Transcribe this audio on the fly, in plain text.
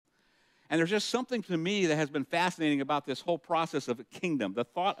And there's just something to me that has been fascinating about this whole process of a kingdom, the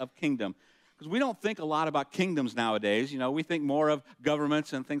thought of kingdom. Because we don't think a lot about kingdoms nowadays. You know, we think more of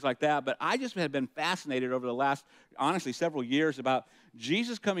governments and things like that. But I just have been fascinated over the last, honestly, several years about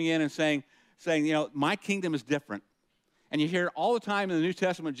Jesus coming in and saying, you know, my kingdom is different. And you hear all the time in the New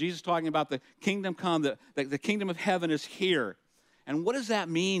Testament Jesus talking about the kingdom come, the kingdom of heaven is here. And what does that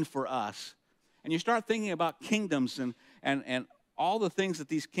mean for us? And you start thinking about kingdoms and all the things that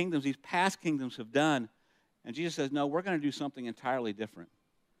these kingdoms, these past kingdoms have done. And Jesus says, no, we're going to do something entirely different.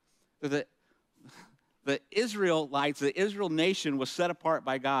 The Israelites, the Israel nation was set apart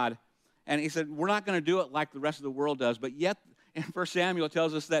by God. And he said, we're not going to do it like the rest of the world does. But yet, in 1 Samuel, it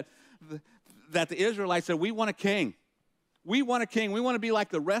tells us that the Israelites said, we want a king. We want a king. We want to be like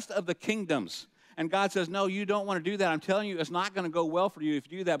the rest of the kingdoms. And God says, no, you don't want to do that. I'm telling you, it's not going to go well for you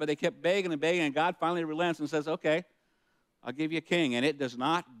if you do that. But they kept begging and begging, and God finally relents and says, okay, I'll give you a king. And it does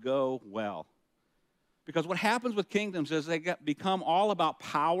not go well. Because what happens with kingdoms is they become all about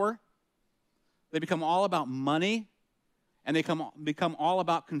power. They become all about money, and they become all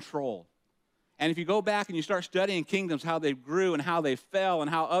about control. And if you go back and you start studying kingdoms, how they grew and how they fell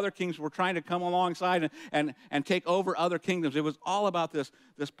and how other kings were trying to come alongside and take over other kingdoms, it was all about this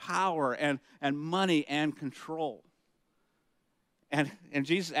power and money and control. And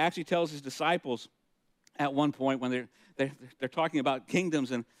Jesus actually tells his disciples at one point when they're talking about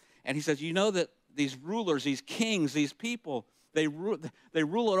kingdoms, and he says, you know that these rulers, these kings, these people, they rule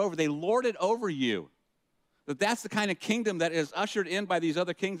it over. They lord it over you. That's the kind of kingdom that is ushered in by these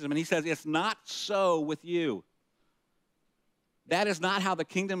other kingdoms. And he says, it's not so with you. That is not how the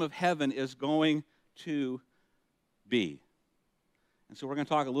kingdom of heaven is going to be. And so we're going to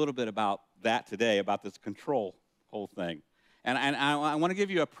talk a little bit about that today, about this control whole thing. And I want to give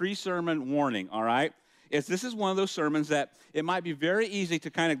you a pre-sermon warning, all right? This is one of those sermons that it might be very easy to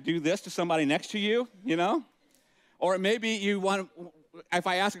kind of do this to somebody next to you, you know? Or maybe you want, if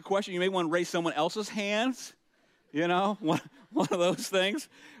I ask a question, you may want to raise someone else's hands, you know, one of those things.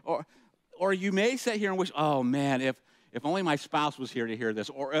 Or you may sit here and wish, oh man, if only my spouse was here to hear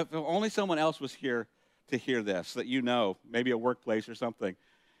this, or if only someone else was here to hear this, that you know, maybe a workplace or something.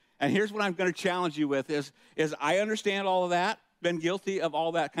 And here's what I'm going to challenge you with is I understand all of that, been guilty of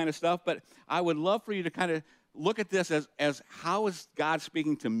all that kind of stuff, but I would love for you to kind of look at this as how is God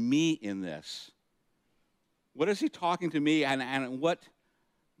speaking to me in this? What is he talking to me, and what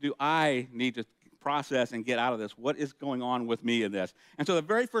do I need to process and get out of this? What is going on with me in this? And so the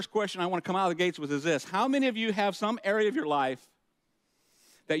very first question I want to come out of the gates with is this. How many of you have some area of your life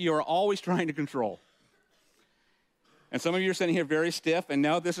that you are always trying to control? And some of you are sitting here very stiff, and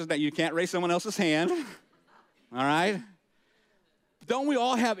no, this is that you can't raise someone else's hand, all right? But don't we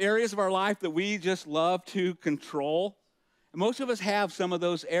all have areas of our life that we just love to control? And most of us have some of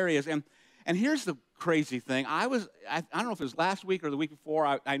those areas, and here's the crazy thing. I don't know if it was last week or the week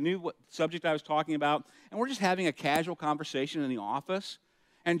before, I knew what subject I was talking about, and we're just having a casual conversation in the office,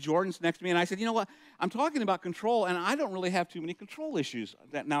 and Jordan's next to me, and I said, you know what, I'm talking about control, and I don't really have too many control issues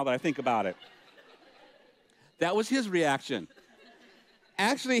now that I think about it. That was his reaction.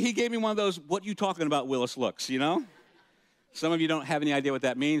 Actually, he gave me one of those, what you talking about, Willis looks, you know? Some of you don't have any idea what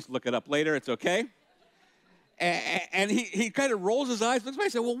that means. Look it up later. It's okay. And he kind of rolls his eyes, looks at me,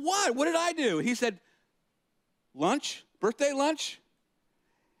 and said, well, what? What did I do? He said, lunch, birthday lunch.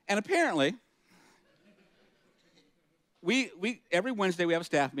 And apparently, we every Wednesday we have a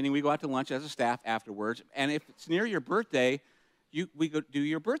staff meeting. We go out to lunch as a staff afterwards. And if it's near your birthday, we go do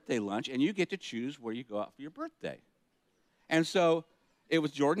your birthday lunch, and you get to choose where you go out for your birthday. And so it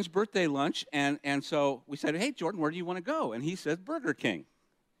was Jordan's birthday lunch, and so we said, hey, Jordan, where do you want to go? And he said, Burger King.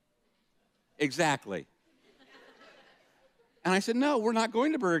 Exactly. And I said, no, we're not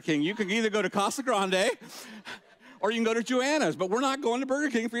going to Burger King. You can either go to Casa Grande or you can go to Joanna's, but we're not going to Burger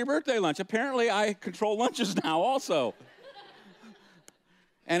King for your birthday lunch. Apparently, I control lunches now also.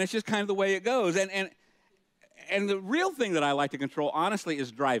 And it's just kind of the way it goes. And the real thing that I like to control, honestly,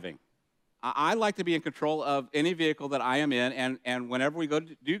 is driving. I like to be in control of any vehicle that I am in, and whenever we go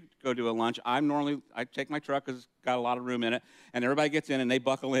to a lunch, I take my truck because it's got a lot of room in it, and everybody gets in and they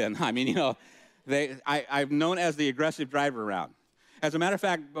buckle in. I mean, you know, I'm known as the aggressive driver around. As a matter of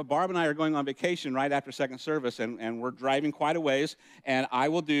fact, Barb and I are going on vacation right after second service, and we're driving quite a ways, and I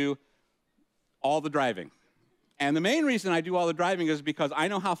will do all the driving. And the main reason I do all the driving is because I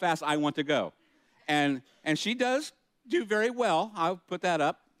know how fast I want to go. And she does do very well. I'll put that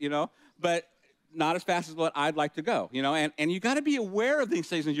up, you know, but not as fast as what I'd like to go, you know. And you got to be aware of these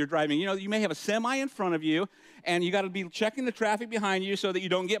things as you're driving. You know, you may have a semi in front of you, and you got to be checking the traffic behind you so that you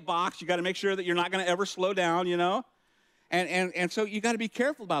don't get boxed. You got to make sure that you're not going to ever slow down, you know. And so you got to be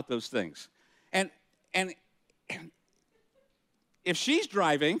careful about those things. And if she's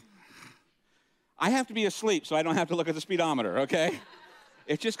driving, I have to be asleep so I don't have to look at the speedometer, okay?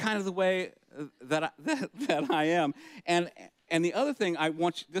 It's just kind of the way that I am. And the other thing I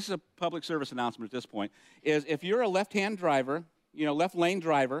want you, this is a public service announcement at this point, is if you're a left-hand driver, left lane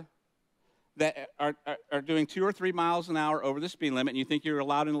driver, that are doing 2 or 3 miles an hour over the speed limit, and you think you're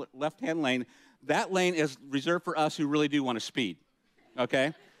allowed in the left-hand lane, that lane is reserved for us who really do want to speed,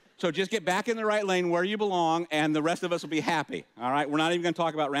 okay? So just get back in the right lane where you belong, and the rest of us will be happy, all right? We're not even going to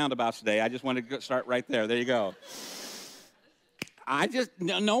talk about roundabouts today. I just wanted to start right there. There you go.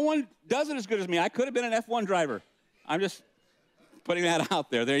 No one does it as good as me. I could have been an F1 driver. I'm just putting that out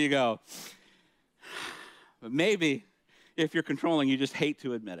there. There you go. But maybe if you're controlling, you just hate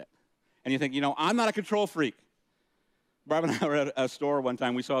to admit it. And you think, I'm not a control freak. Barb and I were at a store one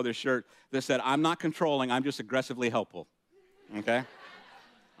time. We saw this shirt that said, I'm not controlling, I'm just aggressively helpful. Okay?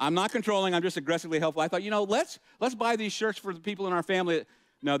 I'm not controlling, I'm just aggressively helpful. I thought, let's buy these shirts for the people in our family.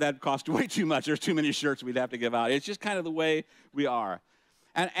 No, that'd cost way too much. There's too many shirts we'd have to give out. It's just kind of the way we are.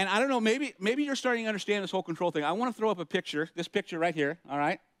 And I don't know, maybe you're starting to understand this whole control thing. I want to throw up a picture, this picture right here, all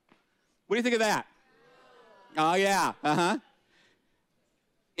right? What do you think of that? Oh, yeah, uh-huh.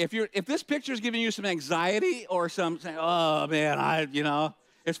 If this picture is giving you some anxiety or some saying, oh, man,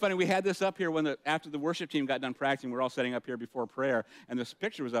 it's funny, we had this up here after the worship team got done practicing, we were all sitting up here before prayer, and this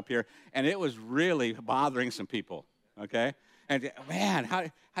picture was up here, and it was really bothering some people, okay? And, man, how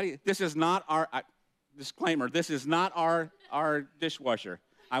do you, this is not our, disclaimer, this is not our dishwasher.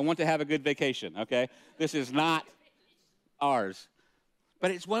 I want to have a good vacation, okay? This is not ours. But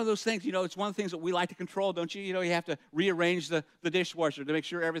it's one of those things, it's one of the things that we like to control, don't you? You have to rearrange the dishwasher to make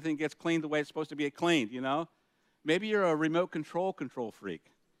sure everything gets cleaned the way it's supposed to be cleaned, Maybe you're a remote control freak,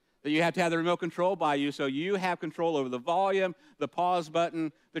 that you have to have the remote control by you so you have control over the volume, the pause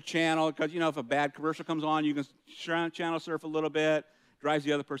button, the channel, because, if a bad commercial comes on, you can channel surf a little bit, drives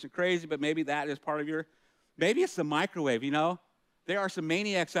the other person crazy, but maybe that is part of maybe it's the microwave, There are some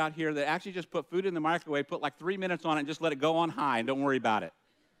maniacs out here that actually just put food in the microwave, put like 3 minutes on it, and just let it go on high, and don't worry about it.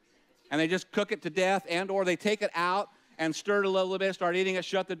 And they just cook it to death, or they take it out and stir it a little bit, start eating it,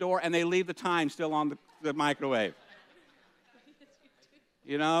 shut the door, and they leave the time still on the microwave.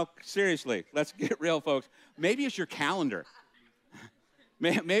 Seriously, let's get real, folks. Maybe it's your calendar.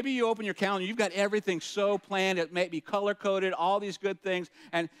 Maybe you open your calendar, you've got everything so planned, it may be color-coded, all these good things,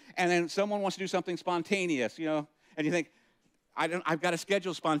 and then someone wants to do something spontaneous, and you think, I've got to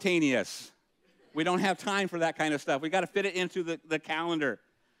schedule spontaneous. We don't have time for that kind of stuff. We've got to fit it into the calendar.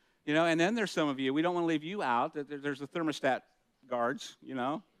 And then there's some of you, we don't want to leave you out. There's the thermostat guards, You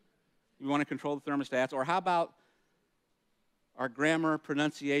want to control the thermostats. Or how about our grammar,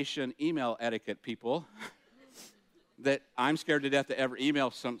 pronunciation, email etiquette people that I'm scared to death to ever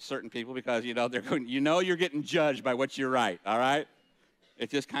email some certain people because, they're going, you're getting judged by what you write, all right?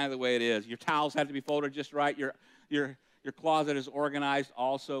 It's just kind of the way it is. Your towels have to be folded just right. Your closet is organized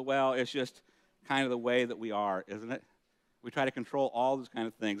also well. It's just kind of the way that we are, isn't it? We try to control all those kind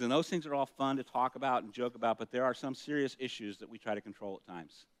of things. And those things are all fun to talk about and joke about, but there are some serious issues that we try to control at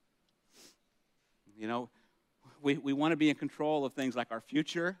times. We want to be in control of things like our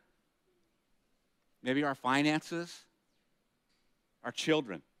future, maybe our finances, our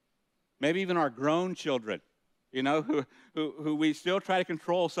children, maybe even our grown children, who we still try to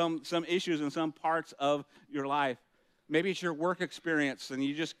control some issues in some parts of your life. Maybe it's your work experience, and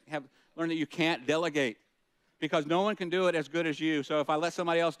you just have learned that you can't delegate because no one can do it as good as you. So if I let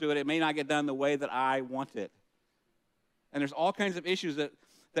somebody else do it, it may not get done the way that I want it. And there's all kinds of issues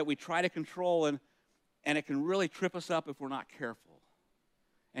that we try to control, and it can really trip us up if we're not careful.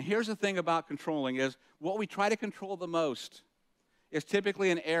 And here's the thing about controlling is what we try to control the most is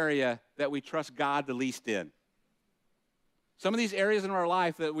typically an area that we trust God the least in. Some of these areas in our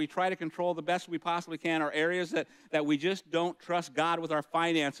life that we try to control the best we possibly can are areas that we just don't trust God with our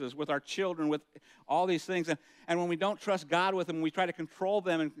finances, with our children, with all these things. And when we don't trust God with them, we try to control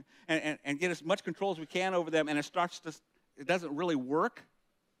them and get as much control as we can over them, and it doesn't really work.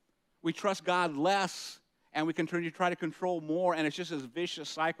 We trust God less, and we continue to try to control more, and it's just this vicious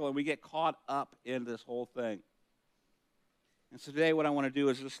cycle, and we get caught up in this whole thing. And so today what I want to do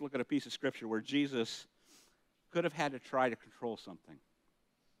is just look at a piece of Scripture where Jesus could have had to try to control something.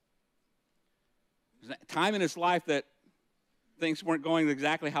 There's a time in his life that things weren't going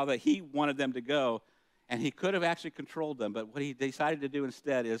exactly how that he wanted them to go, and he could have actually controlled them, but what he decided to do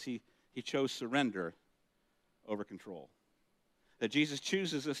instead is he chose surrender over control. That Jesus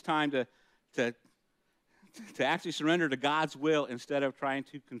chooses this time to actually surrender to God's will instead of trying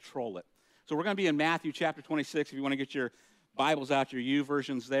to control it. So we're going to be in Matthew chapter 26. If you want to get your Bibles out, your U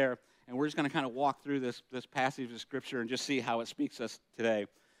versions there, and we're just going to kind of walk through this passage of Scripture and just see how it speaks to us today.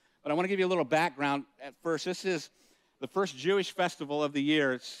 But I want to give you a little background at first. This is the first Jewish festival of the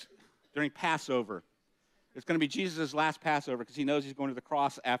year. It's during Passover. It's going to be Jesus' last Passover because he knows he's going to the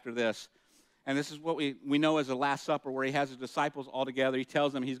cross after this. And this is what we know as the Last Supper, where he has his disciples all together. He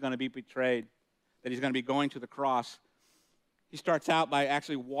tells them he's going to be betrayed, that he's going to be going to the cross. He starts out by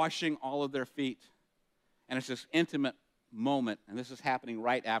actually washing all of their feet. And it's this intimate moment, and this is happening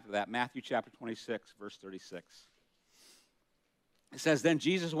right after that. Matthew chapter 26, verse 36. It says, then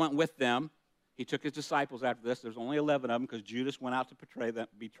Jesus went with them. He took his disciples after this. There's only 11 of them because Judas went out to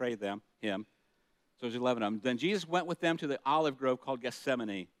betray him. So there's 11 of them. Then Jesus went with them to the olive grove called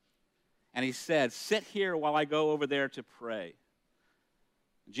Gethsemane. And he said, sit here while I go over there to pray.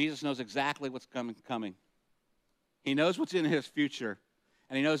 Jesus knows exactly what's coming. He knows what's in his future.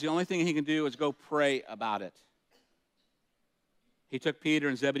 And he knows the only thing he can do is go pray about it. He took Peter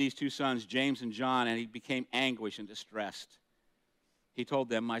and Zebedee's two sons, James and John, and he became anguished and distressed. He told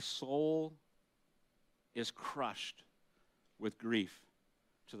them, my soul is crushed with grief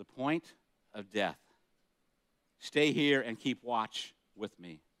to the point of death. Stay here and keep watch with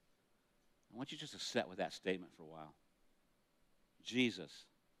me. I want you just to sit with that statement for a while. Jesus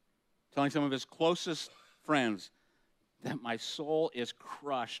telling some of his closest friends that my soul is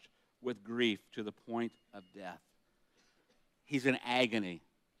crushed with grief to the point of death. He's in agony.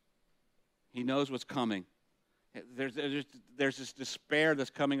 He knows what's coming. There's this despair that's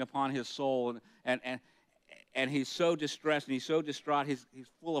coming upon his soul, and he's so distressed and he's so distraught. He's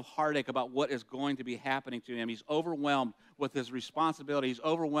full of heartache about what is going to be happening to him. He's overwhelmed with his responsibility. He's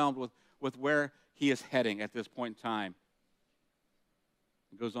overwhelmed with where he is heading at this point in time.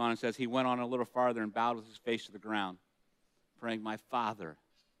 He goes on and says, he went on a little farther and bowed with his face to the ground, praying, my Father,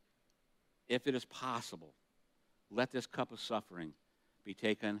 if it is possible, let this cup of suffering be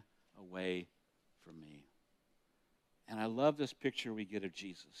taken away from me. And I love this picture we get of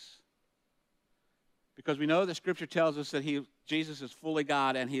Jesus. Because we know that Scripture tells us that Jesus is fully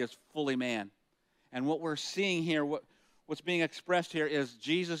God and he is fully man. And what we're seeing here, what's being expressed here is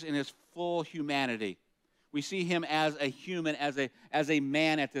Jesus in his full humanity. We see him as a human, as a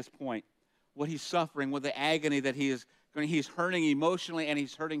man at this point. What he's suffering, with the agony that he's hurting emotionally and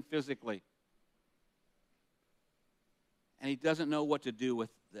he's hurting physically. And he doesn't know what to do with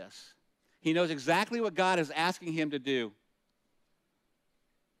this. He knows exactly what God is asking him to do.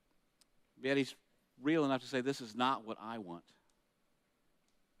 Yet he's real enough to say, this is not what I want.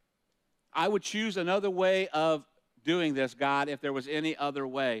 I would choose another way of doing this, God, if there was any other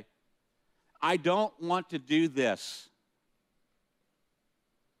way. I don't want to do this.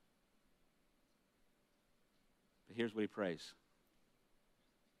 But here's what he prays.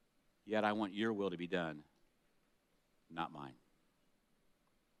 Yet I want your will to be done, not mine.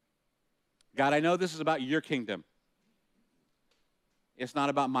 God, I know this is about your kingdom. It's not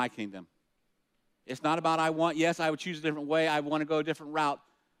about my kingdom. It's not about yes, I would choose a different way. I want to go a different route.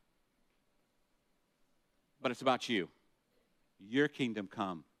 But it's about you. Your kingdom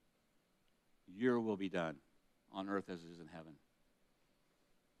come. Your will be done on earth as it is in heaven.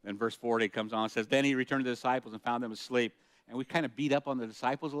 Then verse 40 comes on and says, then he returned to the disciples and found them asleep. And we kind of beat up on the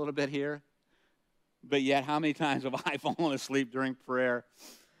disciples a little bit here. But yet, how many times have I fallen asleep during prayer?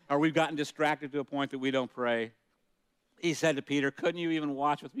 Or we've gotten distracted to a point that we don't pray. He said to Peter, couldn't you even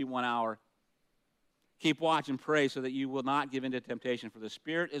watch with me 1 hour? Keep watch and pray so that you will not give in to temptation, for the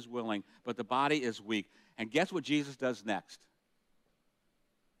spirit is willing, but the body is weak. And guess what Jesus does next?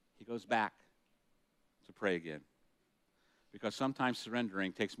 He goes back to pray again. Because sometimes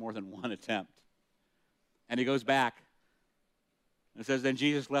surrendering takes more than one attempt. And he goes back. And it says, then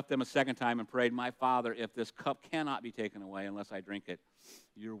Jesus left them a second time and prayed, my Father, if this cup cannot be taken away unless I drink it,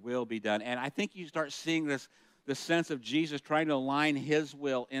 your will be done. And I think you start seeing this sense of Jesus trying to align his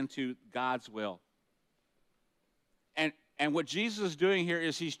will into God's will. And what Jesus is doing here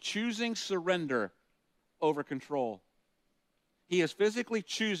is he's choosing surrender over control. He is physically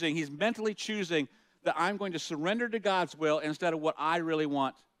choosing, he's mentally choosing that I'm going to surrender to God's will instead of what I really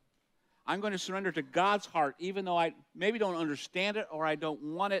want. I'm going to surrender to God's heart, even though I maybe don't understand it or I don't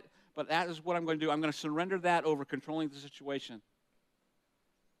want it, but that is what I'm going to do. I'm going to surrender that over controlling the situation.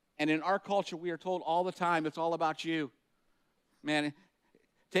 And in our culture, we are told all the time, it's all about you. Man,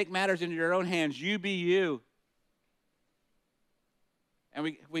 take matters into your own hands. You be you.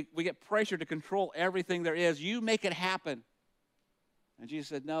 And we get pressure to control everything there is. You make it happen. And Jesus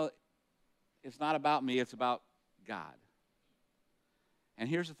said, no, it's not about me. It's about God. And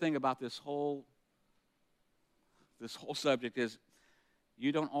here's the thing about this whole subject is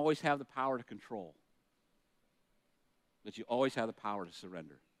you don't always have the power to control. but you always have the power to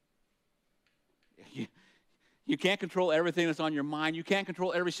surrender. You can't control everything that's on your mind. You can't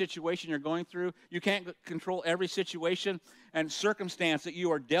control every situation you're going through. You can't control every situation and circumstance that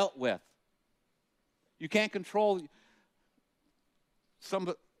you are dealt with. You can't control some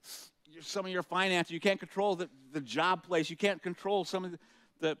of your finances. You can't control the job place. You can't control some of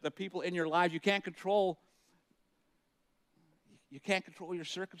the people in your life. You can't control your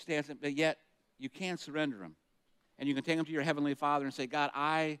circumstance, but yet you can surrender them. And you can take them to your Heavenly Father and say, God,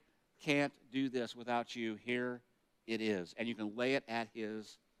 I can't do this without you. Here it is. And you can lay it at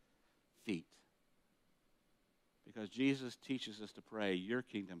his feet. Because Jesus teaches us to pray, your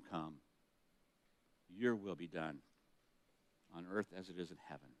kingdom come, your will be done on earth as it is in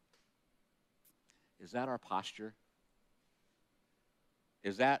heaven. Is that our posture?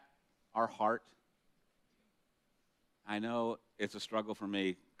 Is that our heart? I know it's a struggle for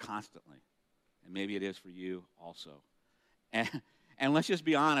me constantly, and maybe it is for you also. And let's just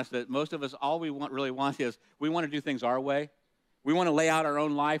be honest that most of us, all we really want is we want to do things our way. We want to lay out our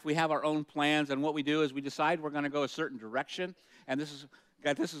own life. We have our own plans, and what we do is we decide we're going to go a certain direction, and this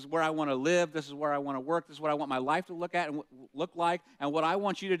is where I want to live. This is where I want to work. This is what I want my life to look at and look like. And what I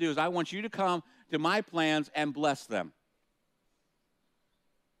want you to do is I want you to come to my plans and bless them.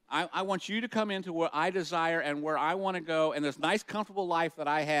 I want you to come into where I desire and where I want to go and this nice, comfortable life that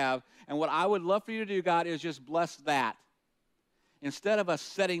I have. And what I would love for you to do, God, is just bless that. Instead of us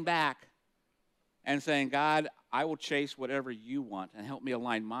sitting back and saying, God, I will chase whatever you want and help me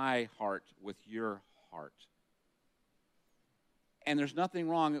align my heart with your heart. And there's nothing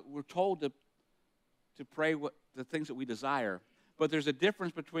wrong. We're told to pray the things that we desire. But there's a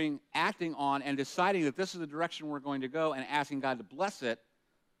difference between acting on and deciding that this is the direction we're going to go and asking God to bless it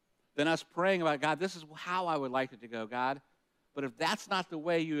than us praying about, God, this is how I would like it to go, God. But if that's not the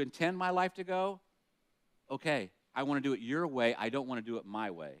way you intend my life to go, okay, I want to do it your way. I don't want to do it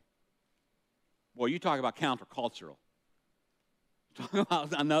my way. Boy, you talk about countercultural. Talk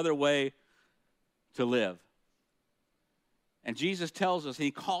about another way to live. And Jesus tells us, he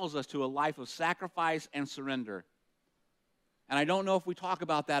calls us to a life of sacrifice and surrender. And I don't know if we talk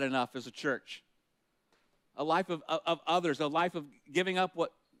about that enough as a church. A life of others, a life of giving up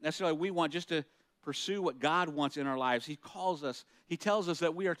what necessarily we want just to pursue what God wants in our lives. He calls us, he tells us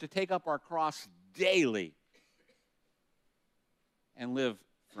that we are to take up our cross daily and live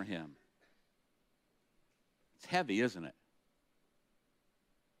for him. It's heavy, isn't it?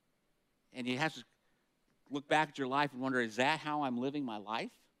 And you have to look back at your life and wonder, is that how I'm living my life?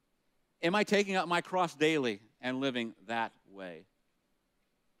 Am I taking up my cross daily and living that way?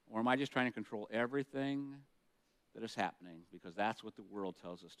 Or am I just trying to control everything that is happening because that's what the world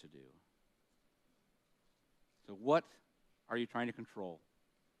tells us to do? So what are you trying to control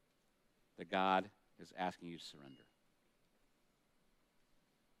that God is asking you to surrender?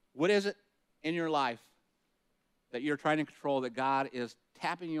 What is it in your life that you're trying to control that God is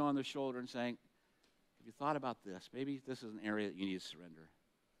tapping you on the shoulder and saying, have you thought about this? Maybe this is an area that you need to surrender.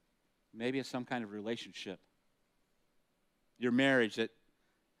 Maybe it's some kind of relationship. Your marriage that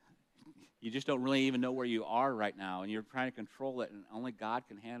you just don't really even know where you are right now, and you're trying to control it, and only God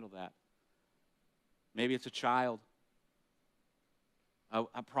can handle that. Maybe it's a child,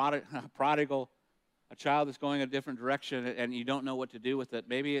 a prodigal, a child that's going a different direction, and you don't know what to do with it.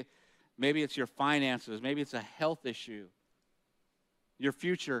 Maybe it's your finances. Maybe it's a health issue. Your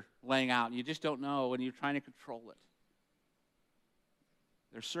future laying out, and you just don't know, and you're trying to control it.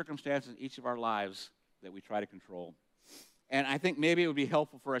 There's circumstances in each of our lives that we try to control. And I think maybe it would be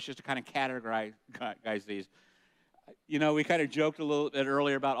helpful for us just to kind of categorize these. You know, we kind of joked a little bit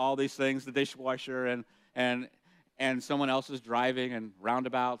earlier about all these things, the dishwasher and someone else is driving and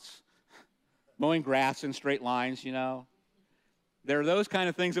roundabouts, mowing grass in straight lines, you know. There are those kind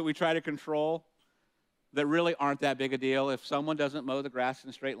of things that we try to control that really aren't that big a deal. If someone doesn't mow the grass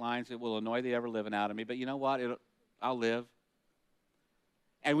in straight lines, it will annoy the ever-living out of me. But you know what? I'll live.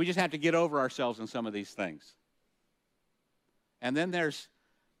 And we just have to get over ourselves in some of these things. And then there's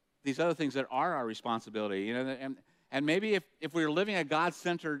these other things that are our responsibility. You know, and maybe if we were living a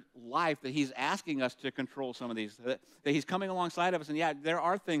God-centered life, that he's asking us to control some of these, that he's coming alongside of us. And yeah, there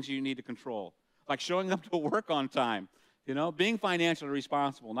are things you need to control, like showing up to work on time, you know, being financially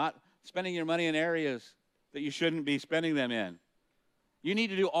responsible, not spending your money in areas that you shouldn't be spending them in. You need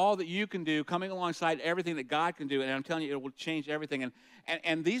to do all that you can do, coming alongside everything that God can do, and I'm telling you, it will change everything.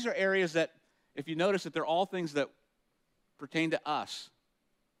 And these are areas that, if you notice, that they're all things that pertain to us.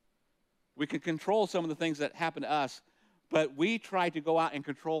 We can control some of the things that happen to us, but we try to go out and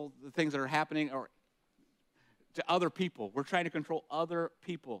control the things that are happening to other people. We're trying to control other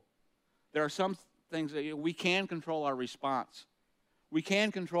people. There are some things that we can control our response. We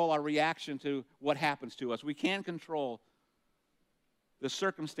can control our reaction to what happens to us. We can control the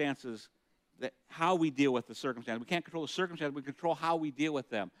circumstances, how we deal with the circumstances. We can't control the circumstances, we control how we deal with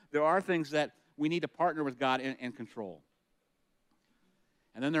them. There are things that we need to partner with God in control.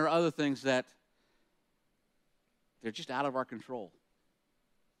 And then there are other things that they're just out of our control.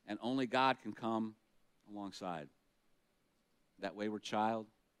 And only God can come alongside. That wayward child,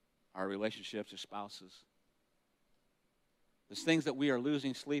 our relationships as spouses. There's things that we are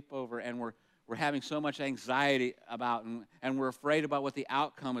losing sleep over, and we're having so much anxiety about, and we're afraid about what the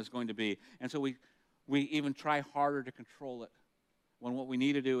outcome is going to be. And so we even try harder to control it, when what we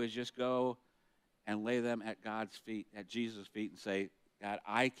need to do is just go and lay them at God's feet, at Jesus' feet, and say, God,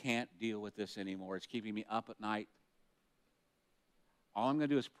 I can't deal with this anymore. It's keeping me up at night. All I'm going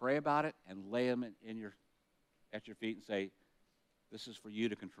to do is pray about it and lay them at your feet and say, this is for you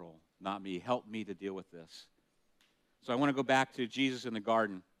to control, not me. Help me to deal with this. So I want to go back to Jesus in the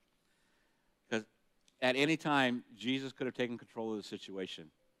garden, because at any time, Jesus could have taken control of the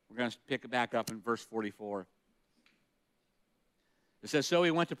situation. We're going to pick it back up in verse 44. It says, so he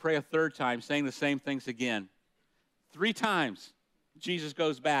went to pray a third time, saying the same things again. 3 times, Jesus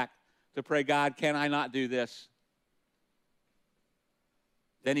goes back to pray, God, can I not do this?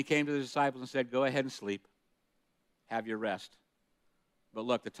 Then he came to the disciples and said, go ahead and sleep. Have your rest. But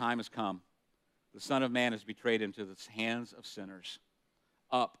look, the time has come. The Son of Man is betrayed into the hands of sinners.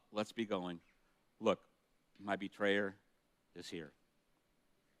 Up, let's be going. Look, my betrayer is here.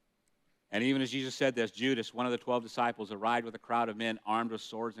 And even as Jesus said this, Judas, one of the 12 disciples, arrived with a crowd of men armed with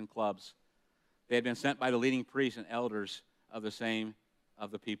swords and clubs. They had been sent by the leading priests and elders of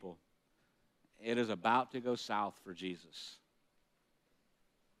the people. It is about to go south for Jesus.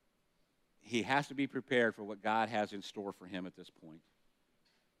 He has to be prepared for what God has in store for him at this point.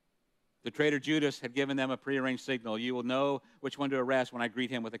 The traitor Judas had given them a prearranged signal. You will know which one to arrest when I greet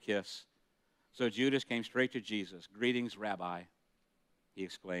him with a kiss. So Judas came straight to Jesus. Greetings, Rabbi, he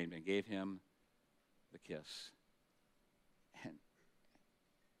exclaimed, and gave him the kiss.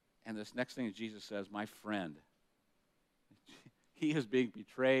 And this next thing Jesus says, my friend. He is being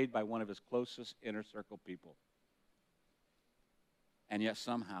betrayed by one of his closest inner circle people. And yet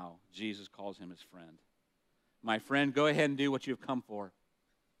somehow Jesus calls him his friend. My friend, go ahead and do what you have come for.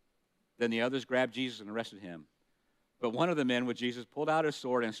 Then the others grabbed Jesus and arrested him. But one of the men with Jesus pulled out his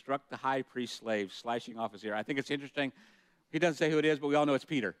sword and struck the high priest's slave, slashing off his ear. I think it's interesting. He doesn't say who it is, but we all know it's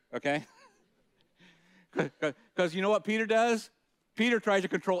Peter, okay? Because you know what Peter does? Peter tries to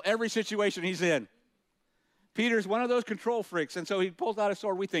control every situation he's in. Peter's one of those control freaks, and so he pulls out his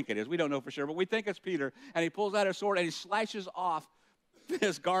sword. We think it is. We don't know for sure, but we think it's Peter. And he pulls out his sword, and he slashes off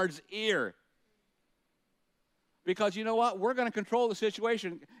this guard's ear. Because you know what? We're going to control the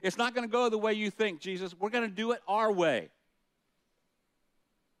situation. It's not going to go the way you think, Jesus. We're going to do it our way.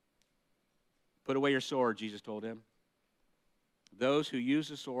 Put away your sword, Jesus told him. Those who use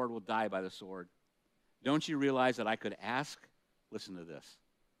the sword will die by the sword. Don't you realize that I could ask? Listen to this.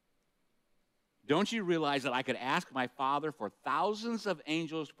 Don't you realize that I could ask my Father for thousands of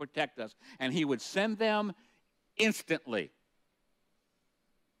angels to protect us, and he would send them instantly?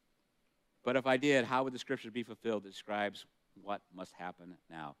 But if I did, how would the scripture be fulfilled that describes what must happen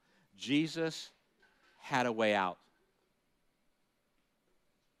now? Jesus had a way out.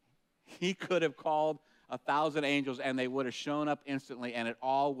 He could have called 1,000 angels and they would have shown up instantly and it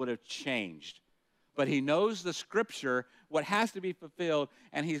all would have changed. But he knows the scripture, what has to be fulfilled,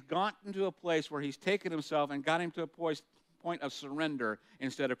 and he's gotten to a place where he's taken himself and got him to a point of surrender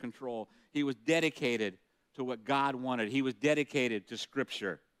instead of control. He was dedicated to what God wanted. He was dedicated to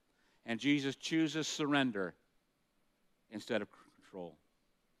scripture. And Jesus chooses surrender instead of control.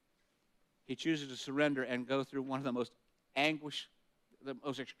 He chooses to surrender and go through one of the most the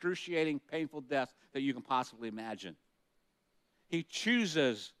most excruciating, painful deaths that you can possibly imagine. He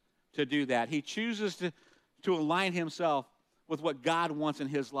chooses to do that. He chooses to align himself with what God wants in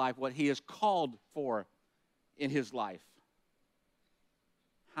his life, what he is called for in his life.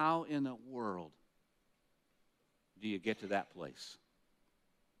 How in the world do you get to that place?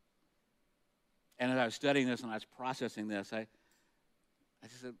 And as I was studying this and I was processing this, I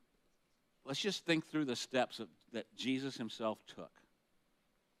said, let's just think through the steps that Jesus himself took.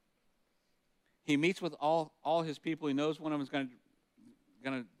 He meets with all his people. He knows one of them is going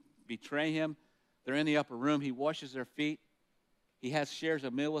to betray him. They're in the upper room. He washes their feet. He shares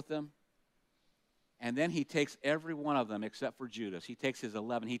a meal with them. And then he takes every one of them except for Judas. He takes his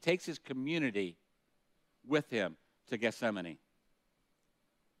 11. He takes his community with him to Gethsemane.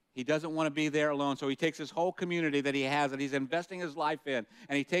 He doesn't want to be there alone, so he takes his whole community that he has, that he's investing his life in,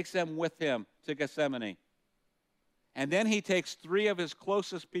 and he takes them with him to Gethsemane. And then he takes 3 of his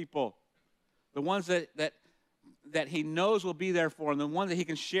closest people, the ones that he knows will be there for him, the ones that he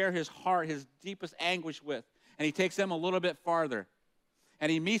can share his heart, his deepest anguish with, and he takes them a little bit farther.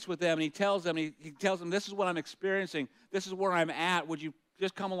 And he meets with them, and he tells them, this is what I'm experiencing. This is where I'm at. Would you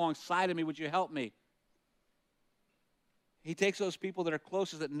just come alongside of me? Would you help me? He takes those people that are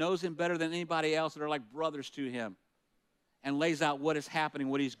closest, that knows him better than anybody else, that are like brothers to him, and lays out what is happening,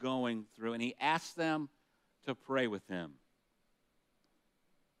 what he's going through. And he asks them to pray with him.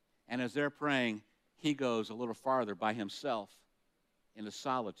 And as they're praying, he goes a little farther by himself into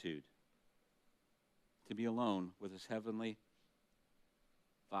solitude to be alone with his heavenly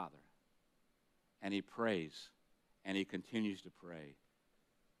Father. And he prays, and he continues to pray.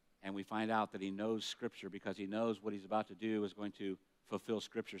 And we find out that he knows Scripture because he knows what he's about to do is going to fulfill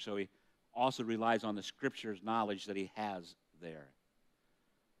Scripture. So he also relies on the Scripture's knowledge that he has there.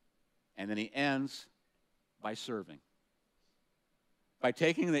 And then he ends by serving. By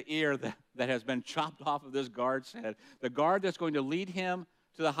taking the ear that has been chopped off of this guard's head, the guard that's going to lead him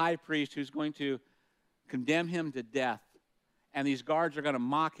to the high priest who's going to condemn him to death. And these guards are going to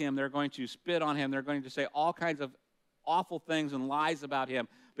mock him. They're going to spit on him. They're going to say all kinds of awful things and lies about him.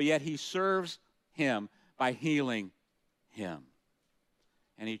 But yet he serves him by healing him.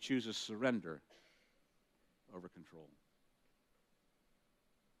 And he chooses surrender over control.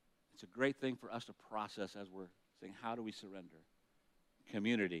 It's a great thing for us to process as we're saying, how do we surrender?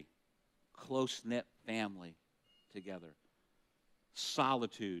 Community, close-knit family together,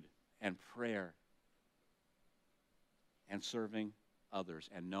 solitude and prayer, and serving others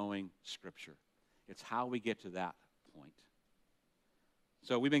and knowing Scripture. It's how we get to that point.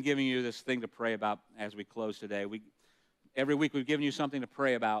 So we've been giving you this thing to pray about as we close today. Every week we've given you something to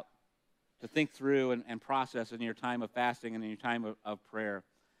pray about, to think through and process in your time of fasting and in your time of prayer.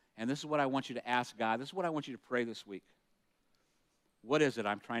 And this is what I want you to ask God. This is what I want you to pray this week. What is it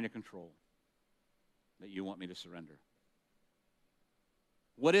I'm trying to control that you want me to surrender?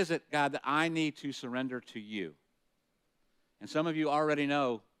 What is it, God, that I need to surrender to you? And some of you already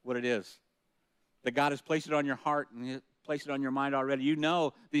know what it is. That God has placed it on your heart and He placed it on your mind already. You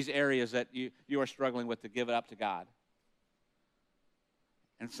know these areas that you are struggling with to give it up to God.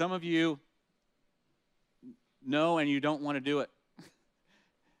 And some of you know and you don't want to do it.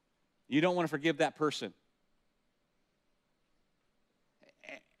 You don't want to forgive that person.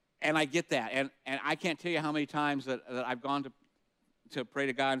 And I get that. And I can't tell you how many times that I've gone to pray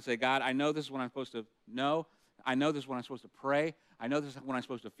to God and say, God, I know this is what I'm supposed to know. I know this is what I'm supposed to pray. I know this is what I'm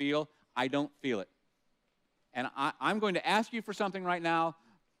supposed to feel. I don't feel it. And I'm going to ask you for something right now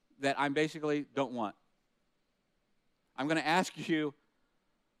that I basically don't want. I'm going to ask you,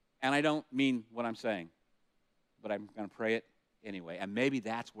 and I don't mean what I'm saying, but I'm going to pray it anyway. And maybe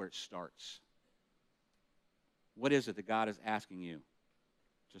that's where it starts. What is it that God is asking you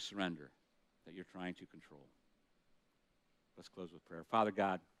to surrender, that you're trying to control? Let's close with prayer. Father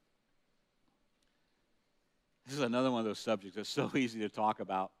God, this is another one of those subjects that's so easy to talk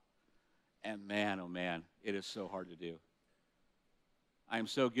about. And man, oh man, it is so hard to do. I am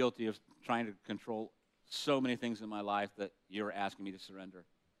so guilty of trying to control so many things in my life that you're asking me to surrender.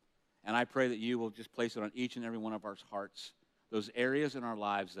 And I pray that you will just place it on each and every one of our hearts, those areas in our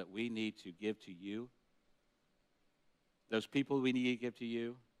lives that we need to give to you, those people we need to give to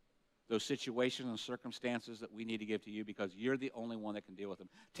you, those situations and circumstances that we need to give to you because you're the only one that can deal with them.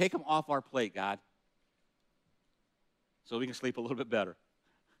 Take them off our plate, God, so we can sleep a little bit better,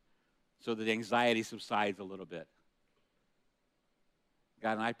 so that the anxiety subsides a little bit.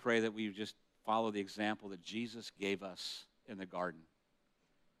 God, and I pray that we just follow the example that Jesus gave us in the garden,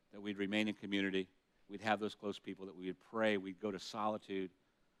 that we'd remain in community, we'd have those close people, that we would pray, we'd go to solitude,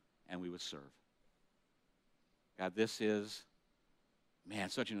 and we would serve. God, this is, man,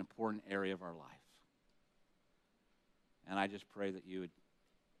 such an important area of our life. And I just pray that you would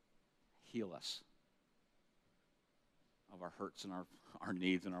heal us of our hurts and our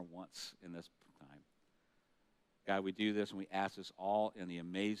needs and our wants in this time. God, we do this and we ask this all in the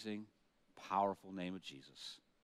amazing, powerful name of Jesus.